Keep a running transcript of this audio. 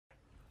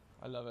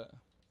I love it.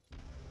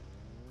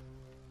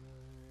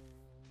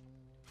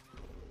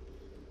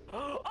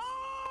 Oh!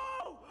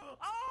 Oh!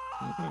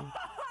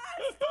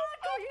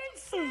 Sparkle, you're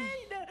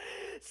insane!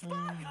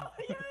 Sparkle,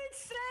 you're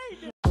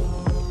insane!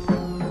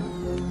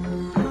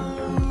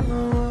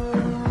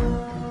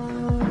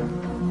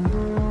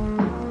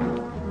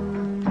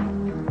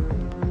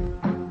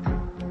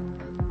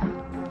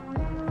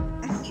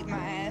 Eat my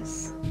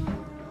ass.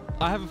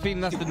 I have a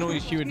feeling that's the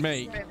noise she would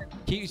make.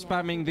 Keep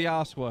spamming the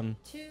ass one.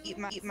 Eat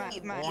my ass. Eat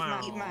my ass.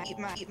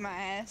 Eat my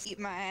ass. Eat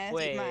my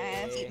ass. Eat my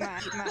ass.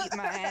 Eat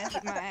my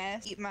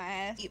ass. Eat my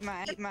ass. Eat my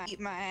ass. Eat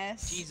my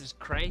ass. Jesus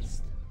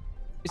Christ.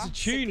 It's a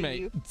tune,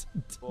 mate.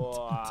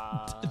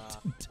 Wow.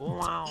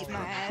 Eat my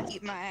ass.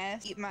 Eat my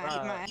ass. Eat my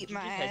ass. Eat my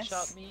ass.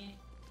 Headshot me?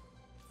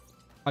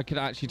 I could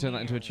actually turn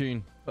that into a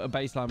tune. Put a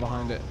bass line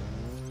behind it.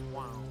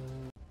 Wow.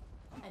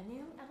 A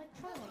new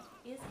electronic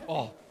is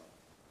Oh.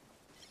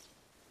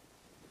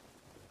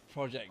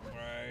 Project,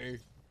 bro.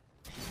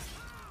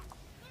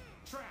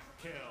 Trap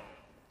kill.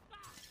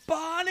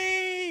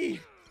 Barney!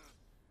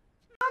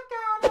 I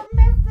got a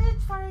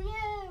message for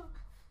you.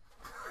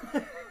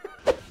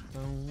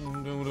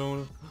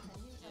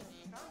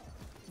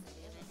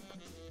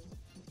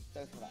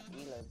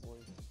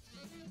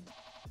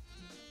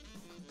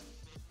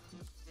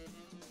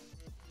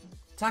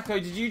 Taco,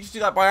 did you just do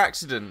that by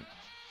accident?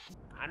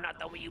 I'm not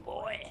done with you,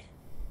 boy.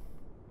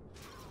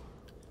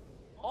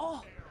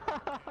 Oh!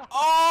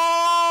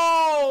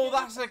 Oh,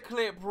 that's a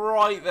clip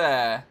right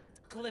there.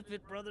 Clip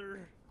it,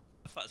 brother.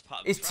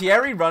 Is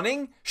Thierry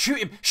running? Shoot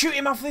him! Shoot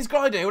him off this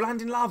glider. He'll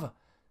land in lava.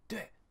 Do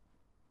it.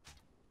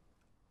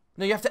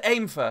 No, you have to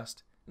aim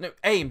first. No,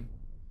 aim.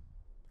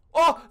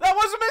 Oh, that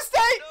was a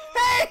mistake!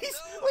 Hayes!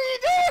 What are you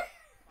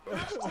doing?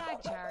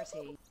 Hashtag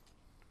charity.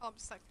 Oh, I'm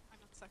stuck. I'm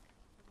not stuck.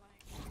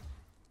 I'm lying.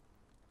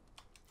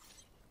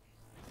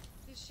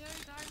 The show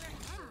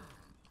director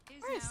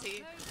is Where is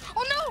he?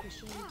 Oh no!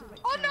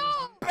 Oh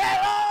no!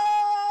 Bella!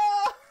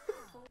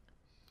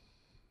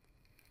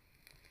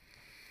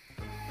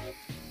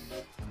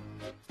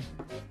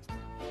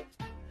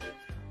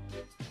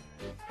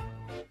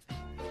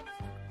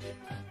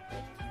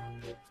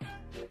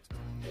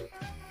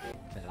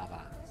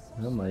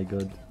 Oh my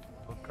god.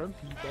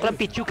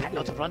 Grumpy, you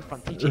cannot run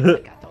from teaching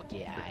like a dog.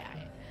 Yeah.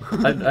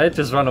 I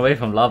just run away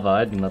from lava.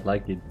 I do not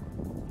like it.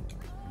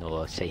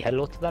 No, say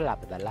hello to the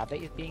lava. The lava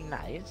is being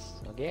nice,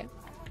 okay?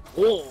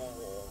 Oh,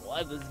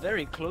 I was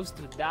very close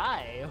to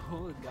die.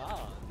 Oh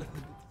god.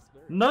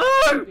 No!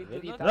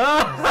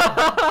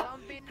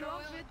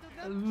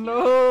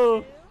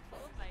 No!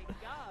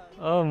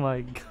 Oh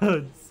my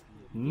god.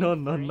 No,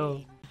 no,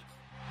 no.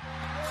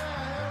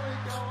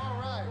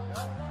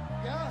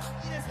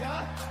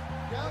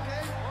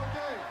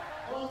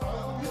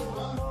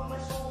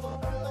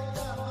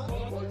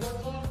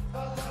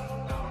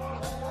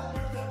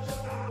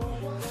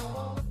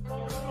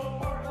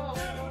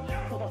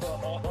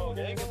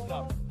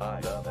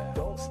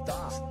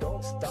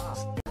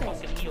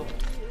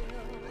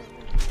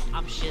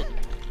 I'm shit.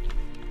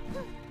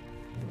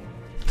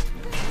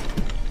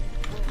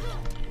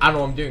 I know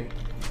what I'm doing.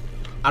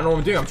 I know what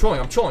I'm doing. I'm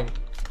trolling. I'm trolling.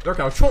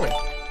 Lurkin, I'm trolling.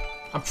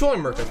 I'm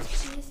trolling, Merkin.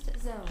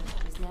 Zone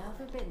is now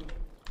forbidden.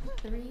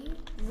 3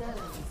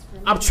 zones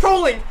remain. I'm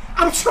trolling.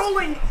 I'm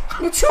trolling.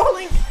 I'm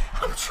trolling.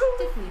 I'm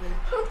trolling. Defeated.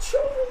 I'm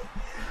trolling.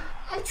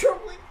 I'm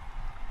trolling.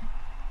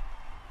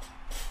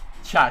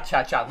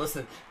 Chat.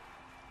 Listen.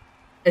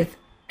 If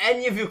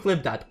any of you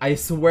clip that, I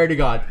swear to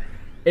God,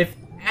 if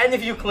any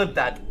of you clip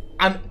that,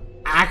 I'm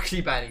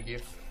actually banning you.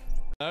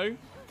 No.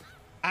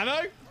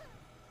 Anno?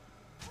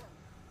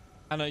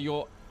 Anno,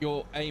 your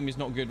aim is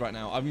not good right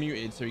now. I've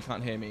muted so he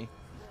can't hear me.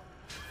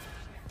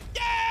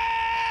 Yes!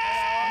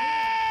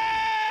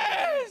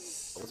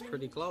 That was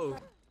pretty close.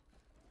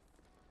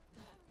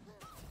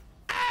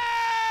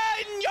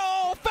 In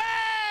your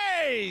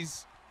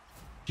face!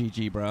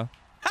 GG, bro.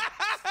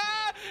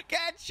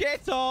 Get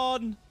shit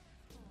on!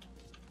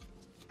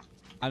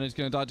 Anno's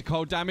gonna die to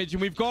cold damage,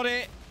 and we've got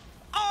it!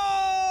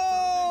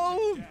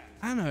 Oh!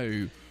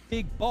 Anno,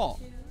 big bot,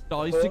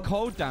 dies to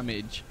cold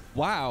damage.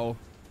 Wow.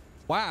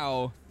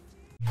 Wow.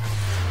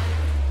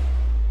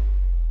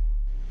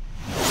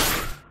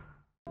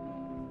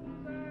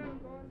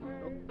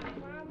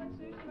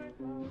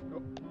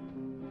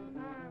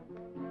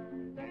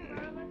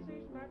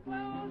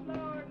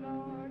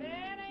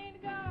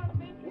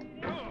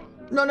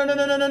 No! No!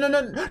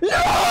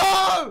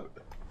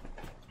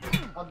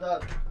 I'm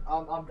done.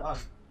 I'm done.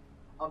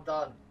 I'm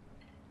done.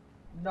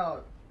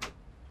 No.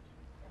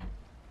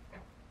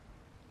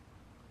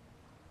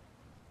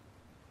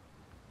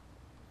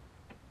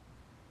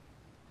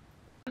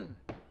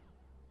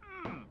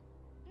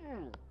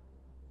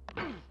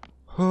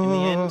 In the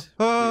end,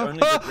 we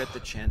only regret the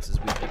chances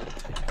we didn't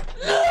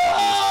take.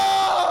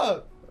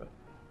 No!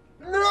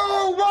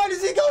 No! Why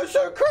does he go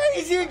so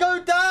crazy and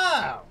go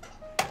down?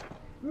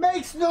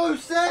 Makes no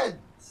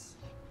sense.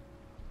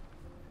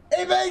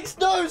 It makes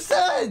no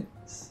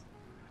sense.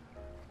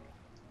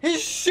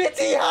 His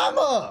shitty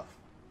hammer.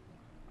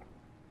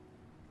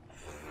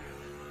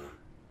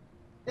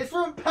 It's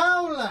from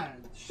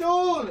Poundland,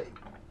 surely. Surely.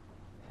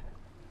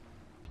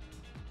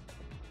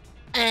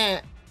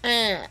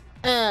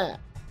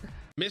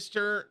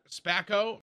 Mr. Spacco,